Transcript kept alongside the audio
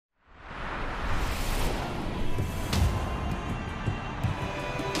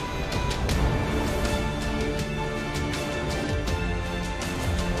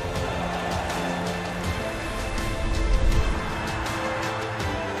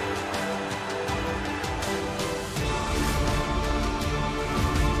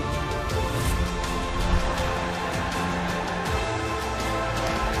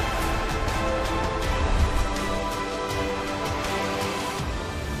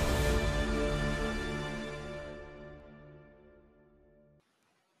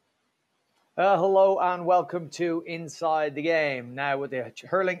Hello and welcome to Inside the Game. Now with the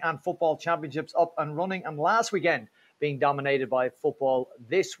Hurling and Football Championships up and running and last weekend being dominated by football,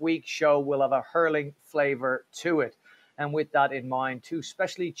 this week's show will have a hurling flavour to it. And with that in mind, two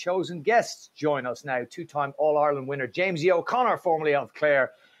specially chosen guests join us now. Two-time All-Ireland winner Jamesie O'Connor, formerly of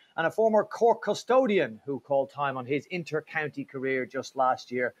Clare, and a former Cork custodian who called time on his inter-county career just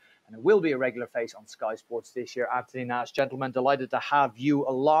last year. And it will be a regular face on Sky Sports this year. Anthony Nash, gentlemen, delighted to have you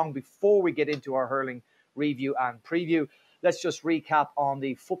along. Before we get into our hurling review and preview, let's just recap on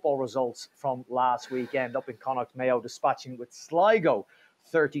the football results from last weekend. Up in Connacht, Mayo dispatching with Sligo,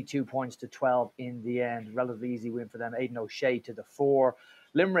 32 points to 12 in the end. Relatively easy win for them. Aidan O'Shea to the 4.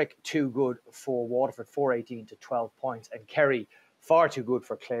 Limerick, too good for Waterford, 4-18 to 12 points. And Kerry, far too good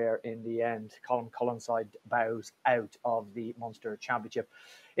for Clare in the end. Colin Collinside bows out of the Munster Championship.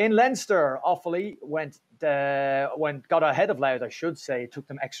 In Leinster, Offaly got ahead of Louth, I should say. It took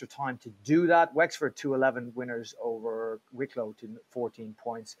them extra time to do that. Wexford 2-11 winners over Wicklow to 14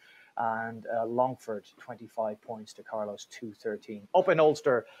 points. And Longford 25 points to Carlos 2-13. Up in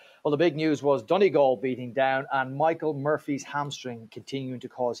Ulster, well, the big news was Donegal beating down and Michael Murphy's hamstring continuing to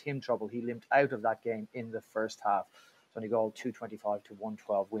cause him trouble. He limped out of that game in the first half. Donegal 225 to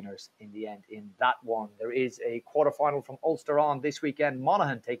 112 winners in the end in that one. There is a quarterfinal from Ulster on this weekend.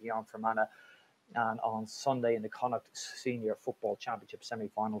 Monaghan taking on Fermanagh. And on Sunday in the Connacht Senior Football Championship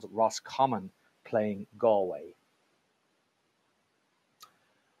semi-finals, Roscommon playing Galway.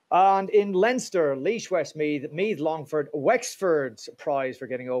 And in Leinster, Laois Westmeath, Meath Longford, Wexford's prize for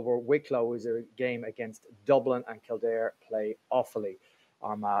getting over Wicklow is a game against Dublin, and Kildare play Offaly.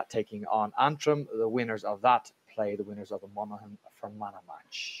 Armagh taking on Antrim. The winners of that play the winners of the Monaghan Fermanagh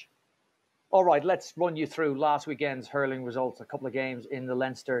match. All right, let's run you through last weekend's hurling results. A couple of games in the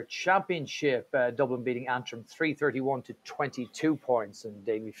Leinster Championship. Dublin beating Antrim 331 to 22 points, and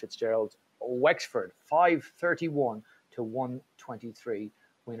Davy Fitzgerald's Wexford 531 to 123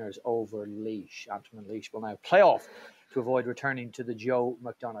 winners over Laois. Antrim and Laois will now play off to avoid returning to the Joe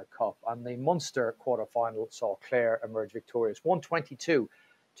McDonagh Cup. And the Munster quarter-final saw Clare emerge victorious 122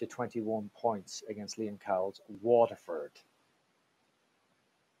 to 21 points against Liam Cowell's Waterford.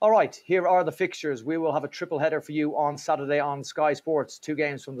 All right, here are the fixtures. We will have a triple header for you on Saturday on Sky Sports. 2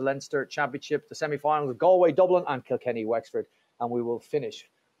 games from the Leinster Championship, the semi-finals of Galway, Dublin and Kilkenny, Wexford. And we will finish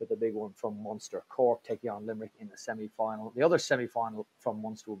with the big one from Munster. Cork taking on Limerick in the semi-final. The other semi-final from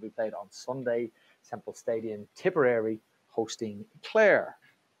Munster will be played on Sunday, Temple Stadium, Tipperary hosting Clare.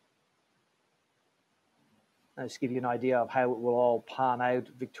 Now, just to give you an idea of how it will all pan out,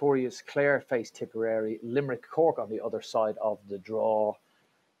 victorious Clare face Tipperary, Limerick Cork on the other side of the draw.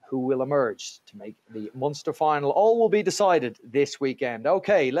 Who will emerge to make the Munster final? All will be decided this weekend.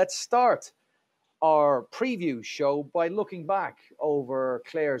 Okay, let's start our preview show by looking back over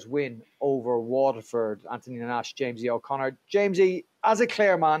Clare's win over Waterford. Anthony Nash, Jamesie O'Connor. Jamesie, as a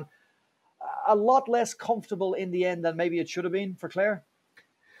Clare man, a lot less comfortable in the end than maybe it should have been for Clare?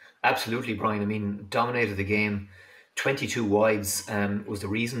 Absolutely, Brian. I mean, dominated the game. 22 wides was the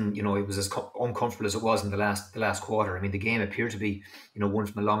reason, it was as uncomfortable as it was in the last quarter. I mean, the game appeared to be, won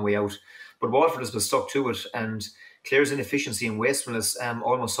from a long way out. But Waterford has been stuck to it, and Clare's inefficiency and wastefulness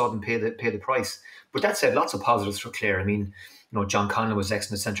almost saw them pay the price. But that said, lots of positives for Clare. I mean, John Conlon was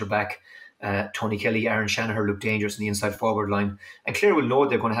excellent centre-back. Tony Kelly, Aaron Shanahan looked dangerous in the inside forward line. And Clare will know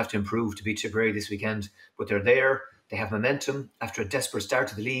they're going to have to improve to beat Tipperary this weekend. But they're there. They have momentum after a desperate start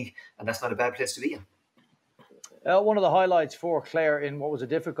to the league, and that's not a bad place to be in. One of the highlights for Clare in what was a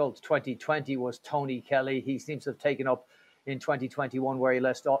difficult 2020 was Tony Kelly. He seems to have taken up in 2021 where he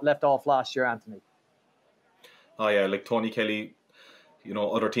left off last year, Anthony. Oh yeah, like Tony Kelly,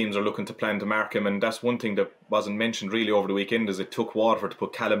 other teams are looking to plan to mark him, and that's one thing that wasn't mentioned really over the weekend is it took Waterford to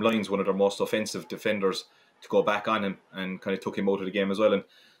put Callum Lyons, one of their most offensive defenders, to go back on him and kind of took him out of the game as well. And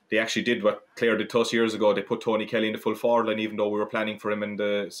they actually did what Clare did to us years ago. They put Tony Kelly in the full forward line, even though we were planning for him in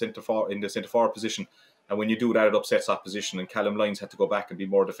the centre forward position. And when you do that, it upsets opposition. And Callum Lyons had to go back and be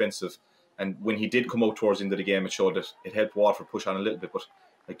more defensive. And when he did come out towards the end of the game, it showed that it helped Waterford push on a little bit. But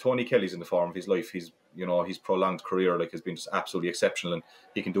like Tony Kelly's in the form of his life. His prolonged career has been just absolutely exceptional, and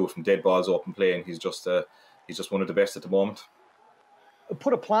he can do it from dead balls, open play, and he's just one of the best at the moment.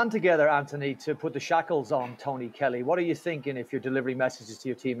 Put a plan together, Anthony, to put the shackles on Tony Kelly. What are you thinking if you're delivering messages to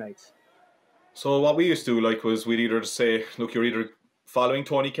your teammates? So what we used to do was we'd either say, look, you're either following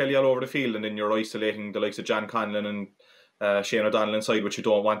Tony Kelly all over the field and then you're isolating the likes of John Conlon and Shane O'Donnell inside, which you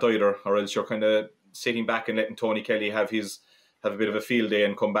don't want either, or else you're kind of sitting back and letting Tony Kelly have a bit of a field day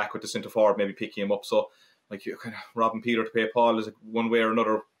and come back with the centre forward, maybe picking him up. So like you're kind of robbing Peter to pay Paul is one way or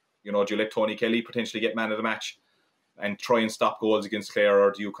another. Do you let Tony Kelly potentially get man of the match? and try and stop goals against Clare,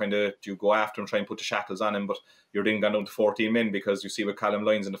 or do you go after him, try and put the shackles on him? But you're then gone down to 14 men, because you see with Callum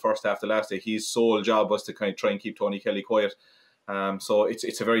Lyons in the first half of the last day, his sole job was to kind of try and keep Tony Kelly quiet. So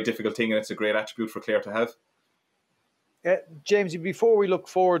it's a very difficult thing, and it's a great attribute for Clare to have. Jamesie, before we look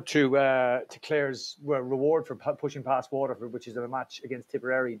forward to Clare's reward for pushing past Waterford, which is a match against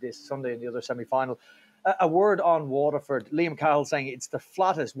Tipperary this Sunday in the other semi-final, a word on Waterford. Liam Cahill saying it's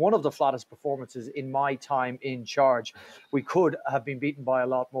one of the flattest performances in my time in charge. We could have been beaten by a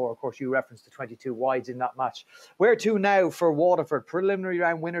lot more. Of course, you referenced the 22 wides in that match. Where to now for Waterford? Preliminary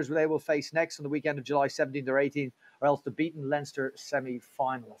round winners they will face next on the weekend of July 17th or 18th, or else the beaten Leinster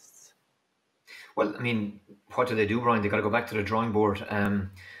semi-finalists. Well, I mean, what do they do, Brian? They've got to go back to the drawing board.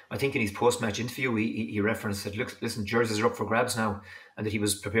 I think in his post-match interview, he referenced that, look, listen, jerseys are up for grabs now, and that he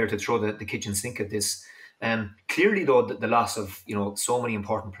was prepared to throw the kitchen sink at this. Clearly, though, the loss of so many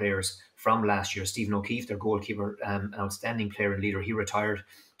important players from last year, Stephen O'Keefe, their goalkeeper, an outstanding player and leader, he retired.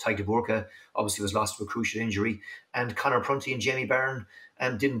 Ty Burka obviously was lost to a crucial injury, and Conor Prunty and Jamie Byrne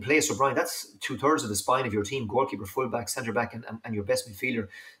didn't play. So, Brian, that's 2/3 of the spine of your team: goalkeeper, fullback, centre back, and your best midfielder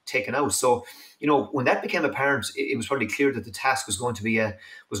taken out. So, when that became apparent, it was probably clear that the task was going to be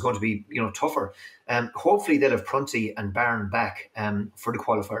tougher. Hopefully, they'll have Prunty and Byrne back for the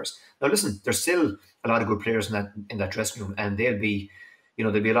qualifiers. Now, listen, there's still a lot of good players in that dressing room, and there'll be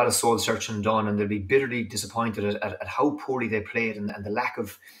a lot of soul searching done, and they'll be bitterly disappointed at how poorly they played and the lack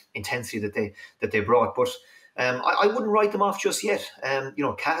of intensity that they brought. But I wouldn't write them off just yet.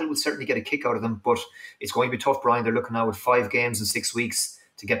 Cahill will certainly get a kick out of them, but it's going to be tough, Brian. They're looking now at 5 games in 6 weeks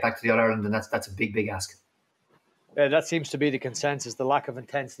to get back to the All-Ireland, and that's a big ask. That seems to be the consensus. The lack of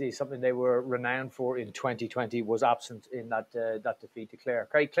intensity is something they were renowned for in 2020 was absent in that defeat to Clare.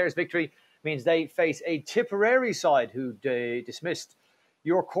 Clare's victory means they face a Tipperary side who dismissed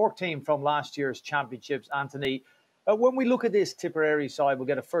your Cork team from last year's championships. Anthony, when we look at this Tipperary side, we'll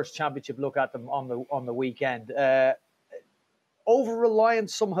get a first championship look at them on the weekend.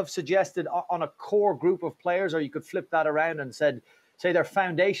 Over-reliance, some have suggested, on a core group of players, or you could flip that around and say their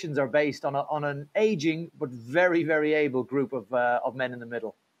foundations are based on an aging but very, very able group of men in the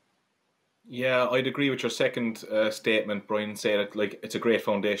middle. Yeah, I'd agree with your second statement, Brian, saying that it's a great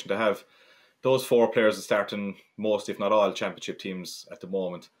foundation to have. Those 4 players are starting most, if not all, championship teams at the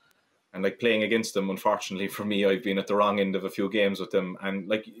moment. And playing against them, unfortunately for me, I've been at the wrong end of a few games with them. And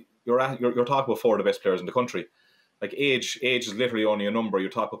you're talking about 4 of the best players in the country. Age is literally only a number. You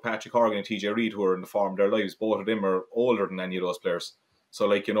talk about Patrick Horgan and TJ Reid, who are in the form of their lives. Both of them are older than any of those players. So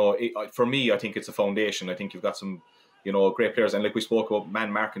for me, I think it's a foundation. I think you've got some great players. And we spoke about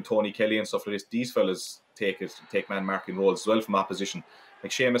man marking Tony Kelly and stuff like this. These fellas take man marking roles as well from opposition.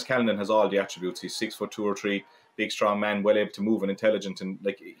 Seamus Callanan has all the attributes. He's 6'2" or 3", big strong man, well able to move and intelligent, and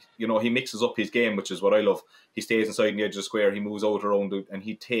he mixes up his game, which is what I love. He stays inside the edge of the square, he moves out around it, and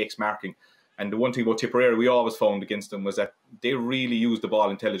he takes marking. And the one thing about Tipperary we always found against them was that they really use the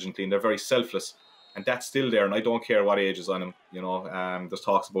ball intelligently, and they're very selfless, and that's still there. And I don't care what age is on him. There's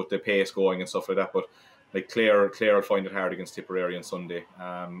talks about the pace going and stuff like that, but Clare will find it hard against Tipperary on Sunday.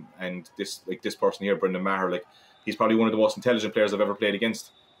 And this person here, Brendan Maher, he's probably one of the most intelligent players I've ever played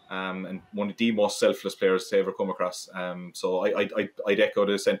against, and one of the most selfless players to ever come across. So I'd echo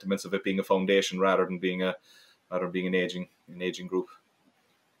the sentiments of it being a foundation rather than being an aging group.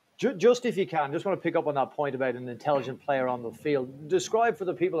 Just if you can, just want to pick up on that point about an intelligent player on the field. Describe for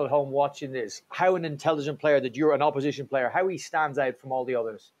the people at home watching this how an intelligent player, that you're an opposition player, how he stands out from all the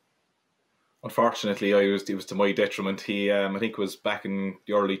others. Unfortunately, it was to my detriment. He, I think it was back in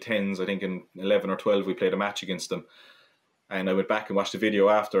the early 10s, I think in 11 or 12, we played a match against him. And I went back and watched the video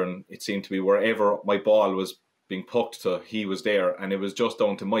after, and it seemed to be wherever my ball was being pucked to, he was there. And it was just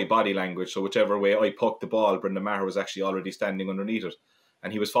down to my body language. So whichever way I pucked the ball, Brendan Maher was actually already standing underneath it.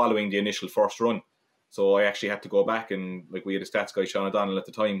 And he was following the initial first run. So I actually had to go back, and we had a stats guy, Sean O'Donnell at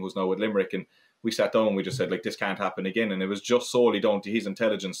the time, who's now with Limerick, and we sat down and we just said, this can't happen again. And it was just solely down to his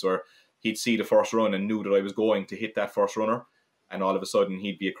intelligence, where he'd see the first run and knew that I was going to hit that first runner, and all of a sudden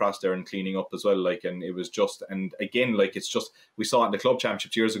he'd be across there and cleaning up as well. And it was just, and again, it's just, we saw it in the club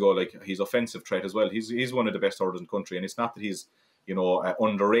championships years ago, his offensive threat as well. He's one of the best hurlers in the country, and it's not that he's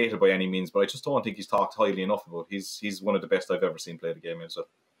underrated by any means, but I just don't think he's talked highly enough about. He's one of the best I've ever seen play the game himself.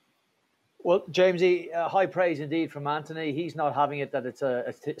 Well, Jamesie, high praise indeed from Anthony. He's not having it that it's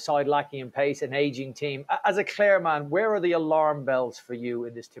a side lacking in pace, an ageing team. As a Clare man, where are the alarm bells for you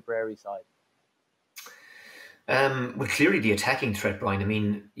in this Tipperary side? Well, clearly the attacking threat, Brian. I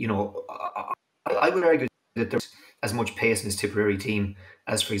mean, I would argue that there's as much pace in this Tipperary team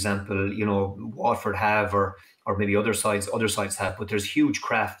as, for example, Waterford have, or maybe other sides have. But there's huge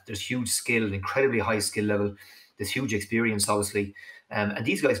craft, there's huge skill, incredibly high skill level. There's huge experience, obviously, and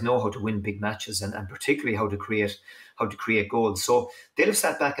these guys know how to win big matches, and particularly how to create goals. So they'll have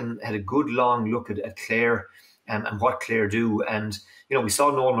sat back and had a good long look at Clare and what Clare do. And we saw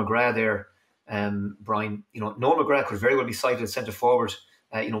Noel McGrath there, Brian. Noel McGrath could very well be cited as centre forward.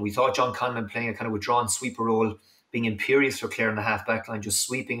 We thought John Conlon playing a kind of withdrawn sweeper role, being imperious for Clare in the half back line, just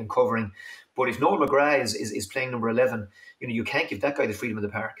sweeping and covering. But if Noel McGrath is playing number 11, you can't give that guy the freedom of the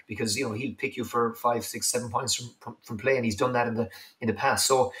park, because he'll pick you for 5, 6, 7 points from play, and he's done that in the past.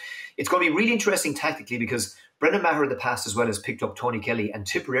 So it's going to be really interesting tactically, because Brendan Maher in the past as well has picked up Tony Kelly, and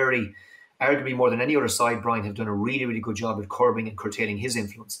Tipperary, arguably more than any other side, Brian, have done a really, really good job at curbing and curtailing his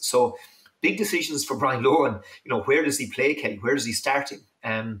influence. So big decisions for Brian Lohan. Where does he play Kelly? Where does he start him?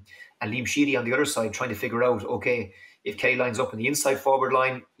 And Liam Sheedy on the other side trying to figure out, okay, if Kelly lines up in the inside forward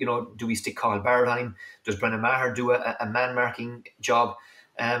line, do we stick Cathal Barrett on him? Does Brendan Maher do a man-marking job?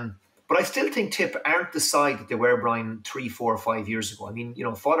 But I still think Tip aren't the side that they were, Brian, 3, 4, 5 years ago. I mean,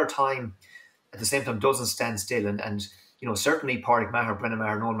 Father Time at the same time doesn't stand still. And certainly Pádraig Maher, Brendan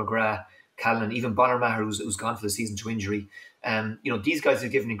Maher, Noel McGrath, Callan, even Bonner Maher, who's gone for the season to injury. These guys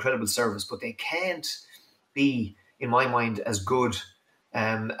have given incredible service, but they can't be, in my mind, as good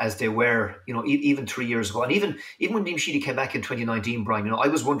as they were, even 3 years ago. And even when Liam Sheedy came back in 2019, Brian, I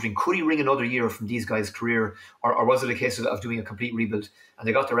was wondering, could he ring another year from these guys' career, or was it a case of doing a complete rebuild? And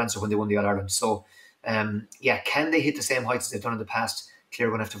they got their answer when they won the All-Ireland. So, can they hit the same heights as they've done in the past? Clare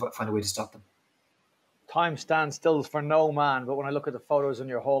are going to have to find a way to stop them. Time stands still for no man, but when I look at the photos in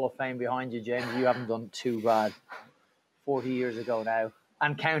your Hall of Fame behind you, James, you haven't done too bad. 40 years ago now,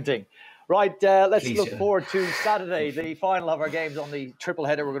 and counting. Right, let's look forward to Saturday, the final of our games on the triple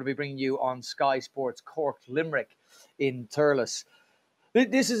header we're going to be bringing you on Sky Sports, Cork Limerick in Thurles.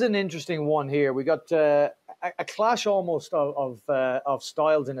 This is an interesting one here. We got a clash almost of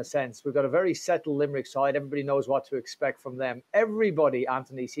styles in a sense. We've got a very settled Limerick side. Everybody knows what to expect from them. Everybody,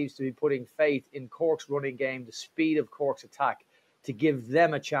 Anthony, seems to be putting faith in Cork's running game, the speed of Cork's attack, to give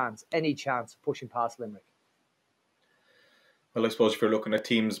them a chance, any chance of pushing past Limerick. Well, I suppose if you're looking at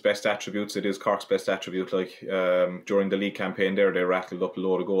teams' best attributes, it is Cork's best attribute. Like during the league campaign there, they rattled up a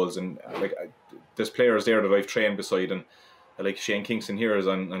load of goals. And there's players there that I've trained beside. And like Shane Kingston here is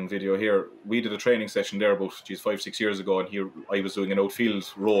on video here. We did a training session there about 5-6 years ago. And I was doing an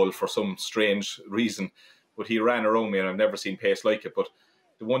outfield role for some strange reason. But he ran around me, and I've never seen pace like it. But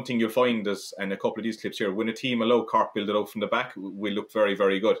the one thing you'll find is, and a couple of these clips here, when a team allow Cork build it out from the back, we look very,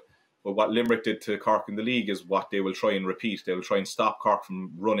 very good. But what Limerick did to Cork in the league is what they will try and repeat. They will try and stop Cork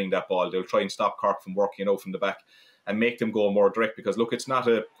from running that ball. They'll try and stop Cork from working out from the back and make them go more direct. Because, look, it's not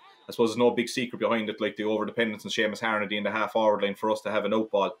I suppose there's no big secret behind it, like the over-dependence on Seamus Harnedy in the half-forward line for us to have an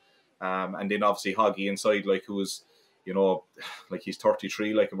out ball. And then, obviously, Hoggy inside, who's, he's 33,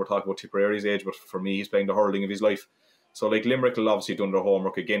 and we're talking about Tipperary's age, but for me, he's playing the hurling of his life. So, Limerick will obviously done their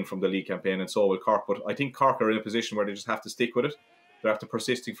homework again from the league campaign, and so will Cork. But I think Cork are in a position where they just have to stick with it. They're after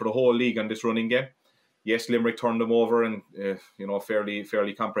persisting for the whole league on this running game. Yes, Limerick turned them over and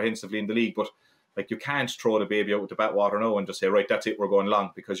fairly comprehensively in the league, but you can't throw the baby out with the bathwater now and just say, right, that's it, we're going long,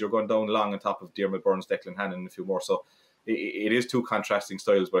 because you're going down long on top of Diarmaid Burns, Declan Hannon, and a few more. So it is two contrasting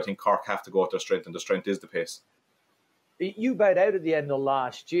styles, but I think Cork have to go at their strength, and the strength is the pace. You bowed out at the end of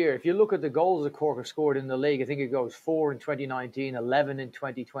last year. If you look at the goals that Cork have scored in the league, I think it goes 4 in 2019, 11 in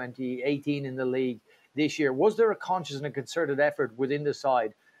 2020, 18 in the league this year. Was there a conscious and a concerted effort within the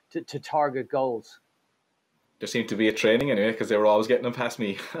side to target goals? There seemed to be a training anyway, because they were always getting them past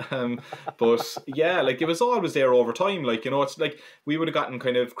me. But yeah, it was always there over time. It's we would have gotten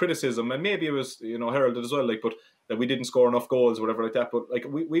kind of criticism, and maybe it was heralded as well. But that we didn't score enough goals, or whatever like that. But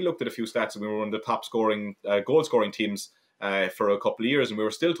we looked at a few stats, and we were one of the top scoring goal scoring teams for a couple of years, and we were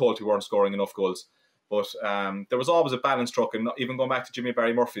still told we weren't scoring enough goals. But there was always a balance struck, and even going back to Jimmy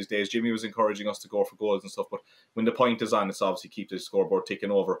Barry Murphy's days, Jimmy was encouraging us to go for goals and stuff. But when the point is on, it's obviously keep the scoreboard ticking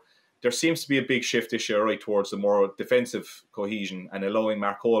over. There seems to be a big shift this year, right, towards the more defensive cohesion and allowing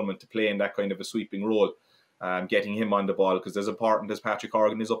Mark Coleman to play in that kind of a sweeping role, getting him on the ball, because as important as Patrick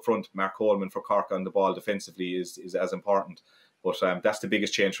Horgan is up front, Mark Coleman for Cork on the ball defensively is as important. But that's the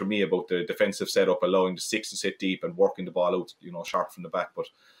biggest change for me about the defensive setup, allowing the six to sit deep and working the ball out, sharp from the back. But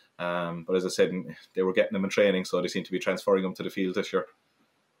as I said, they were getting them in training, so they seem to be transferring them to the field this year.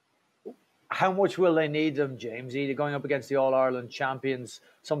 How much will they need them, Jamesie? They're going up against the All-Ireland champions,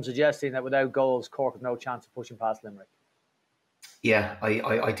 some suggesting that without goals, Cork have no chance of pushing past Limerick. Yeah,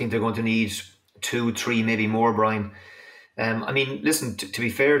 I think they're going to need 2, 3, maybe more, Brian. Listen, to be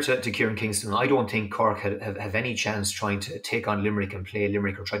fair to Kieran Kingston, I don't think Cork have any chance trying to take on Limerick and play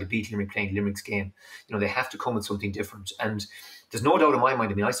Limerick, or try to beat Limerick playing Limerick's game. They have to come with something different. And there's no doubt in my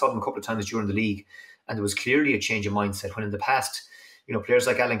mind, I saw them a couple of times during the league, And there was clearly a change of mindset when in the past, players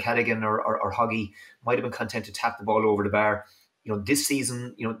like Alan Cadigan or Hoggy might have been content to tap the ball over the bar. This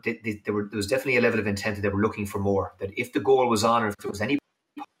season, there was definitely a level of intent that they were looking for more. That if the goal was on, or if there was any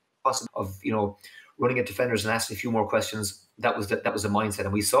possibility of, running at defenders and asking a few more questions, that was the mindset,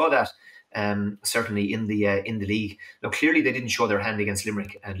 and we saw that certainly in the league. Now, clearly they didn't show their hand against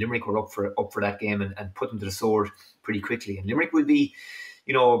Limerick, and Limerick were up for that game and put them to the sword pretty quickly. And Limerick will be,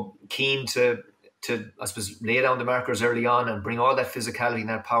 keen to I suppose lay down the markers early on and bring all that physicality and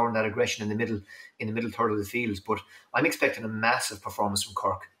that power and that aggression in the middle third of the field. But I'm expecting a massive performance from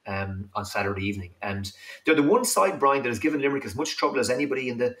Cork on Saturday evening. And they're the one side, Brian, that has given Limerick as much trouble as anybody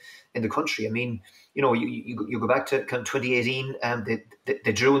in the country. I mean, you go back to kind of 2018,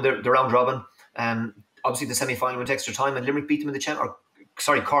 they drew in the round robin. Obviously, the semi-final went extra time, and Limerick beat them in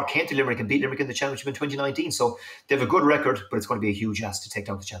the Cork came to Limerick and beat Limerick in the championship in 2019. So they have a good record, but it's going to be a huge ask to take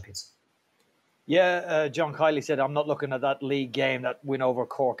down the champions. Yeah, John Kiley said, I'm not looking at that league game, that win over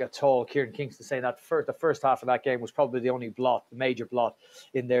Cork at all. Kieran Kingston saying that the first half of that game was probably the only the major blot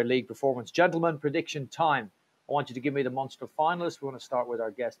in their league performance. Gentlemen, prediction time. I want you to give me the Munster finalists. We want to start with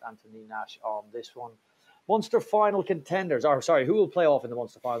our guest, Anthony Nash, on this one. Munster final contenders. Who will play off in the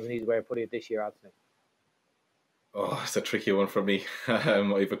Munster finals? An easy way of putting it this year, Anthony. Oh, it's a tricky one for me. I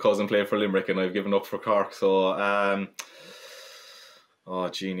have a cousin playing for Limerick and I've given up for Cork. So, oh,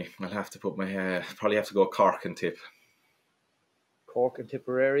 Jeannie, I'll have to put probably have to go Cork and tip. Cork and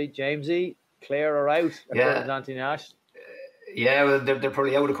Tipperary. Jamesie, Clare are out. Yeah. Anthony Nash. Yeah, well, they're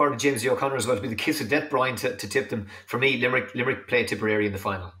probably out according to Jamesie O'Connor as well. To be the kiss of death, Brian, to tip them. For me, Limerick play Tipperary in the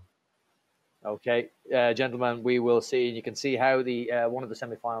final. Okay, gentlemen, we will see. And you can see how the one of the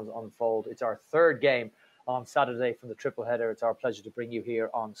semi-finals unfold. It's our third game on Saturday from the triple header. It's our pleasure to bring you here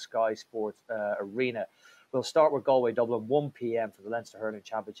on Sky Sports Arena. We'll start with Galway, Dublin, 1 p.m. for the Leinster Hurling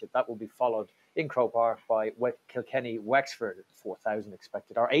Championship. That will be followed in Croke Park by Kilkenny, Wexford, 4,000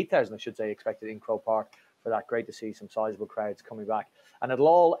 expected, or 8,000, I should say, expected in Croke Park for that. Great to see some sizable crowds coming back. And it'll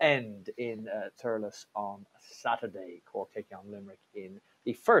all end in Thurles on Saturday. Cork taking on Limerick in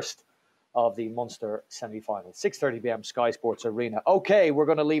the first of the Munster semi-final. 6:30 p.m. Sky Sports Arena. Okay, we're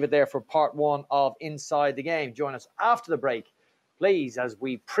going to leave it there for part one of Inside the Game. Join us after the break, please, as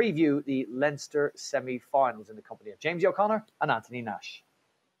we preview the Leinster semi-finals in the company of Jamesie O'Connor and Anthony Nash.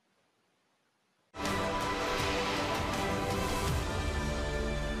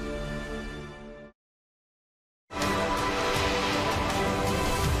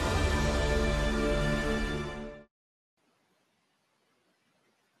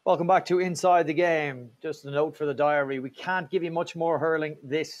 Welcome back to Inside the Game. Just a note for the diary, we can't give you much more hurling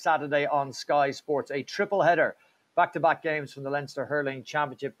this Saturday on Sky Sports. A triple header, back-to-back games from the Leinster Hurling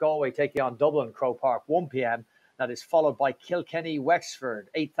Championship. Galway taking on Dublin, Croke Park, 1 p.m. That is followed by Kilkenny, Wexford,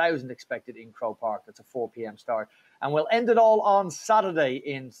 8,000 expected in Croke Park. That's a 4 p.m. start. And we'll end it all on Saturday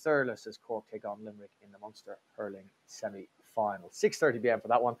in Thurles as Cork take on Limerick in the Munster Hurling semi-final. 6:30 p.m. for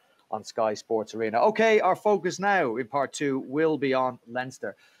that one on Sky Sports Arena. Okay, our focus now in part two will be on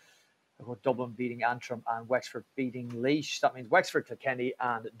Leinster. Dublin beating Antrim and Wexford beating Laois. That means Wexford, Kilkenny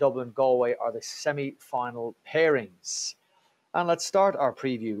and Dublin, Galway are the semi-final pairings. And let's start our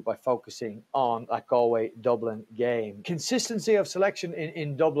preview by focusing on that Galway-Dublin game. Consistency of selection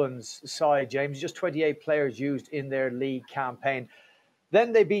in Dublin's side, James. Just 28 players used in their league campaign.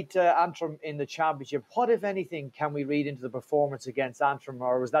 Then they beat Antrim in the championship. What, if anything, can we read into the performance against Antrim,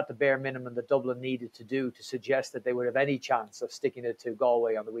 or was that the bare minimum that Dublin needed to do to suggest that they would have any chance of sticking it to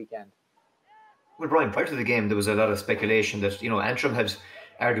Galway on the weekend? Well, Brian, prior to the game, there was a lot of speculation that, Antrim had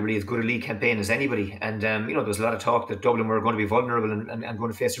arguably as good a league campaign as anybody. And, there was a lot of talk that Dublin were going to be vulnerable and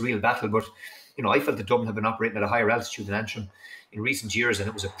going to face a real battle. But, I felt that Dublin had been operating at a higher altitude than Antrim in recent years. And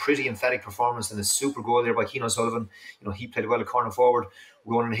it was a pretty emphatic performance and a super goal there by Cian O'Sullivan. He played well at corner forward.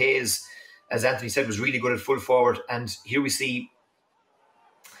 Ronan Hayes, as Anthony said, was really good at full forward. And here we see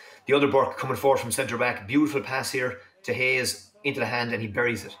the other Burke coming forward from centre back. Beautiful pass here to Hayes into the hand, and he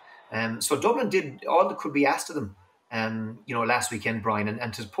buries it. So Dublin did all that could be asked of them, last weekend, Brian,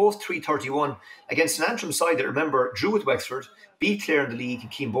 and to post 331 against an Antrim side that, remember, drew with Wexford, beat Clare in the league, and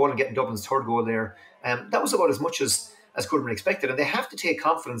Keane Boland getting Dublin's third goal there. That was about as much as could have been expected, and they have to take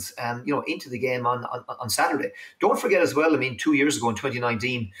confidence, into the game on Saturday. Don't forget as well, 2 years ago in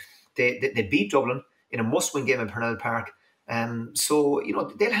 2019, they beat Dublin in a must-win game in Pernell Park. So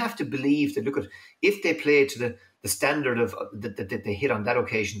they'll have to believe that, look at, if they play to the standard of that they hit on that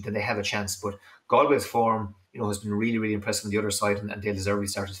occasion, then they have a chance. But Galway's form, has been really, really impressive on the other side, and they deservedly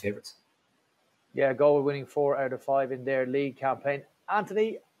start as favourites. Yeah, Galway winning 4 out of 5 in their league campaign.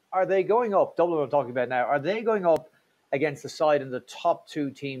 Anthony, are they going up? Dublin, I'm talking about now. Are they going up against the side in the top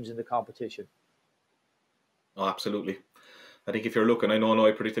 2 teams in the competition? Oh, absolutely. I think if you're looking, I know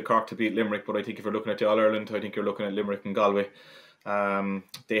I predicted Cork to beat Limerick, but I think if you're looking at the All-Ireland, I think you're looking at Limerick and Galway.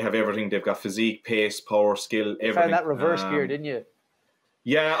 They have everything. They've got physique, pace, power, skill, everything. You found that reverse gear, didn't you?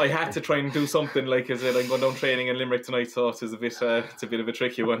 Yeah, I had to try and do something. Like I said, I'm going down training in Limerick tonight, so it's a bit of a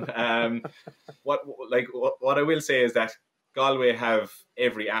tricky one. What I will say is that Galway have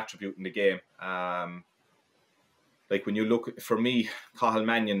every attribute in the game. Like when you look, for me, Cathal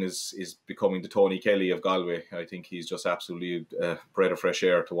Mannion is becoming the Tony Kelly of Galway. I think he's just absolutely a breath of fresh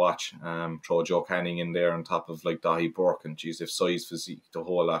air to watch. Throw Joe Canning in there on top of like Dahi Burke and geez, if size, physique, the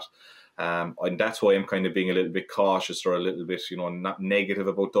whole lot. And that's why I'm kind of being a little bit cautious or a little bit, not negative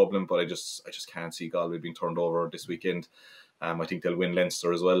about Dublin, but I just can't see Galway being turned over this weekend. I think they'll win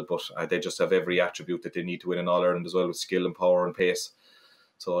Leinster as well, but they just have every attribute that they need to win in All-Ireland as well, with skill and power and pace.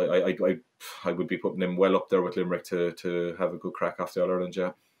 So I would be putting them well up there with Limerick to have a good crack after All-Ireland,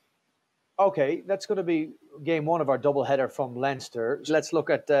 yeah. Okay, that's going to be game one of our doubleheader from Leinster. Let's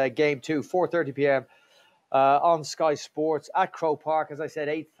look at game two, 4:30 p.m. On Sky Sports at Croke Park. As I said,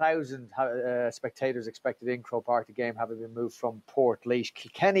 8,000 spectators expected in Croke Park. The game having been moved from Portlaoise.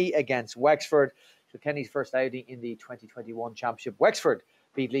 Kilkenny against Wexford. Kilkenny's first outing in the 2021 Championship. Wexford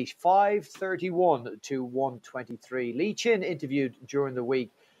beat Laois 5-31 to 123. Lee Chin interviewed during the week.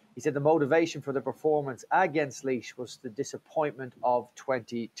 He said the motivation for the performance against Laois was the disappointment of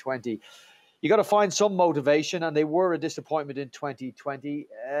 2020. You got to find some motivation, and they were a disappointment in 2020.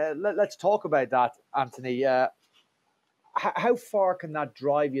 Let's talk about that, Anthony. How far can that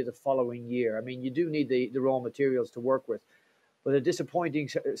drive you the following year? I mean, you do need the raw materials to work with, but a disappointing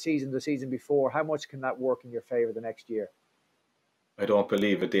season the season before, how much can that work in your favour the next year? I don't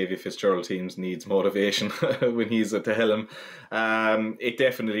believe a Davy Fitzgerald team needs motivation when he's at the helm. It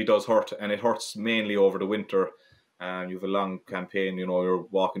definitely does hurt, and it hurts mainly over the winter. You have a long campaign, you're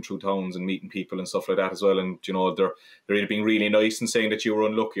walking through towns and meeting people and stuff like that as well. And, they're either being really nice and saying that you were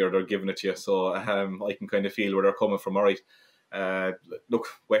unlucky, or they're giving it to you. So I can kind of feel where they're coming from. All right. Look,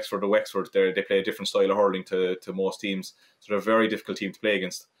 Wexford, they play a different style of hurling to most teams. So they're a very difficult team to play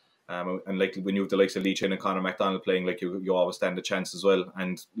against. And like when you have the likes of Lee Chin and Conor MacDonald playing, like you always stand a chance as well.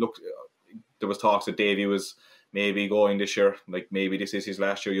 And look, there was talks that Davy was maybe going this year, like maybe this is his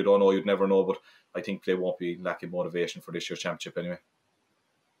last year. You don't know, you'd never know, but I think they won't be lacking motivation for this year's championship anyway.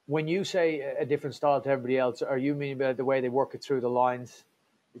 When you say a different style to everybody else, are you meaning by the way they work it through the lines?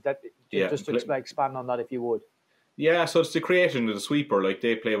 Is that just to expand on that, if you would? Yeah, so it's the creation of the sweeper. Like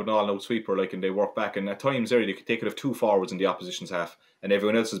they play with an all-out sweeper, and they work back. And at times, they could have two forwards in the opposition's half, and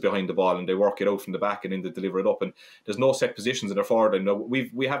everyone else is behind the ball, and they work it out from the back and then they deliver it up. And there's no set positions in their forward. And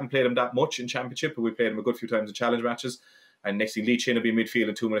we haven't played them that much in championship, but we played them a good few times in challenge matches. And next thing, Lee Chin will be midfield,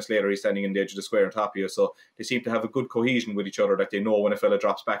 and 2 minutes later, he's standing in the edge of the square on top of you. So they seem to have a good cohesion with each other, that they know when a fella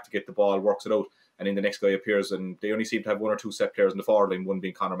drops back to get the ball, works it out, and then the next guy appears. And they only seem to have one or two set players in the forward line, one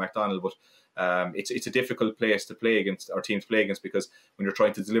being Conor MacDonald. But it's a difficult place to play against, our team to play against, because when you're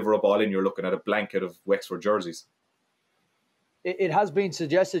trying to deliver a ball in, you're looking at a blanket of Wexford jerseys. It has been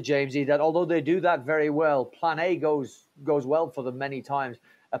suggested, Jamesie, that although they do that very well, Plan A goes well for them many times.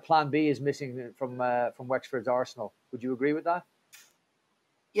 A Plan B is missing from Wexford's arsenal. Would you agree with that?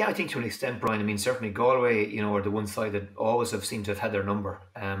 Yeah, I think to an extent, Brian. I mean, certainly Galway, are the one side that always have seemed to have had their number.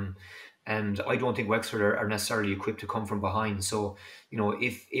 And I don't think Wexford are necessarily equipped to come from behind. So,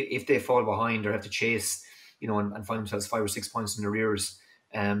 if they fall behind or have to chase, and find themselves 5 or 6 points in arrears,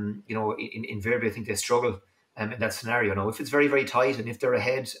 invariably I think they struggle in that scenario. If it's very, very tight and if they're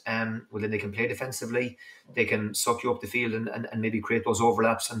ahead, well, then they can play defensively. They can suck you up the field and maybe create those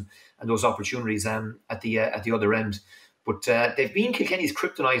overlaps and those opportunities at the other end. But they've been Kilkenny's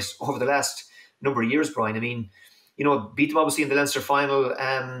kryptonite over the last number of years, Brian. I mean, beat them obviously in the Leinster final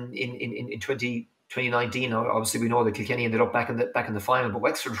in 2019. Obviously, we know that Kilkenny ended up back in the final, but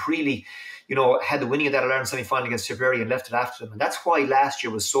Wexford really, had the winning of that All-Ireland semi-final against Tipperary and left it after them. And that's why last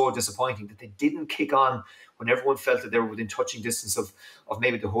year was so disappointing, that they didn't kick on when everyone felt that they were within touching distance of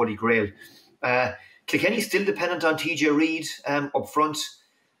maybe the Holy Grail. Kilkenny's still dependent on TJ Reid up front.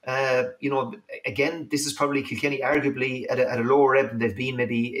 Again, this is probably Kilkenny arguably at a lower ebb than they've been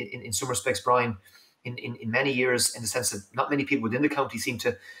maybe in some respects, Brian, in many years, in the sense that not many people within the county seem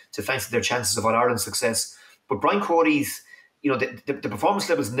to fancy their chances of All-Ireland success. But Brian Cody's, the performance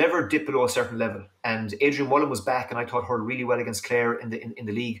levels never dip below a certain level. And Adrian Mullen was back, and I thought hurled really well against Clare in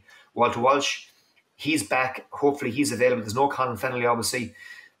the league. Walter Walsh, he's back. Hopefully he's available. There's no Colin Fennelly, obviously.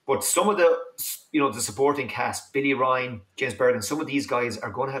 But some of the, the supporting cast, Billy Ryan, James Bergen, some of these guys are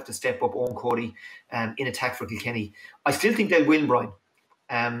going to have to step up. Owen Cody in attack for Kilkenny. I still think they'll win, Brian.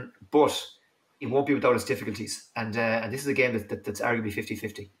 But it won't be without its difficulties. And this is a game that's arguably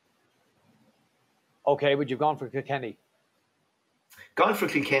 50-50. Okay, but you've gone for Kilkenny. Gone for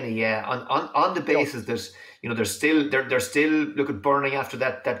Kilkenny, yeah. On the basis that they're still look at burning after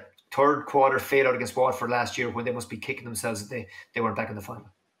that third quarter fade out against Waterford last year, when they must be kicking themselves that they weren't back in the final.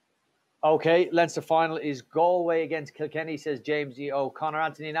 Okay, Leinster final is Galway against Kilkenny, says Jamesie O'Connor.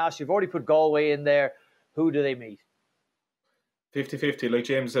 Anthony Nash, you've already put Galway in there. Who do they meet? 50-50, like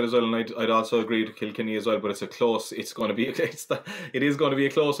James said as well, and I'd also agree with Kilkenny as well. But it is going to be a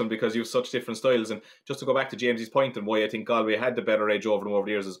close one, because you have such different styles. And just to go back to James's point and why I think Galway had the better edge over them over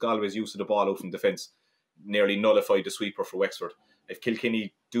the years, is Galway's use of the ball out from defence nearly nullified the sweeper for Wexford. If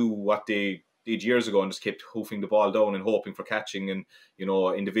Kilkenny do what they did years ago and just kept hoofing the ball down and hoping for catching and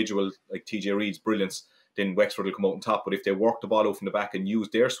individual like TJ Reid's brilliance, then Wexford will come out on top. But if they work the ball out from the back and use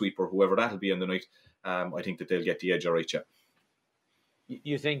their sweeper, whoever that'll be on the night, I think that they'll get the edge all right, yeah.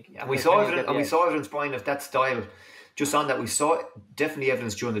 You think? And we saw evidence, Brian, of that style. Just on that, we saw definitely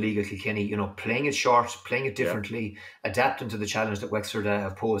evidence during the league of Kilkenny, playing it short, playing it differently, adapting to the challenge that Wexford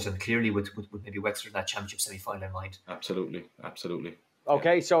have posed, and clearly with maybe Wexford in that championship semi-final in mind. Absolutely.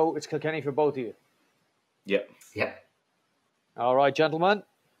 Okay, so it's Kilkenny for both of you. Yeah. All right, gentlemen.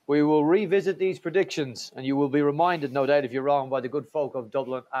 We will revisit these predictions, and you will be reminded, no doubt, if you're wrong, by the good folk of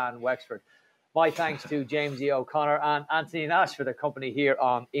Dublin and Wexford. My thanks to Jamesie O'Connor and Anthony Nash for their company here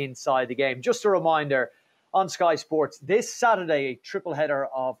on Inside the Game. Just a reminder, on Sky Sports, this Saturday, a triple header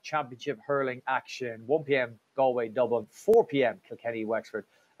of Championship hurling action. 1 p.m. Galway, Dublin, 4 p.m. Kilkenny, Wexford,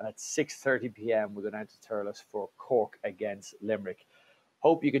 and at 6:30 p.m. we go down to Thurles for Cork against Limerick.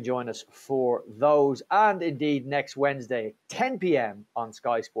 Hope you can join us for those, and indeed next Wednesday, 10 p.m. on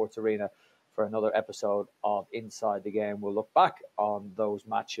Sky Sports Arena for another episode of Inside the Game. We'll look back on those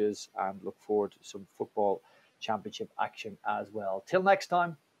matches and look forward to some football championship action as well. Till next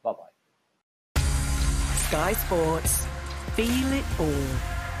time, bye-bye. Sky Sports. Feel it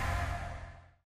all.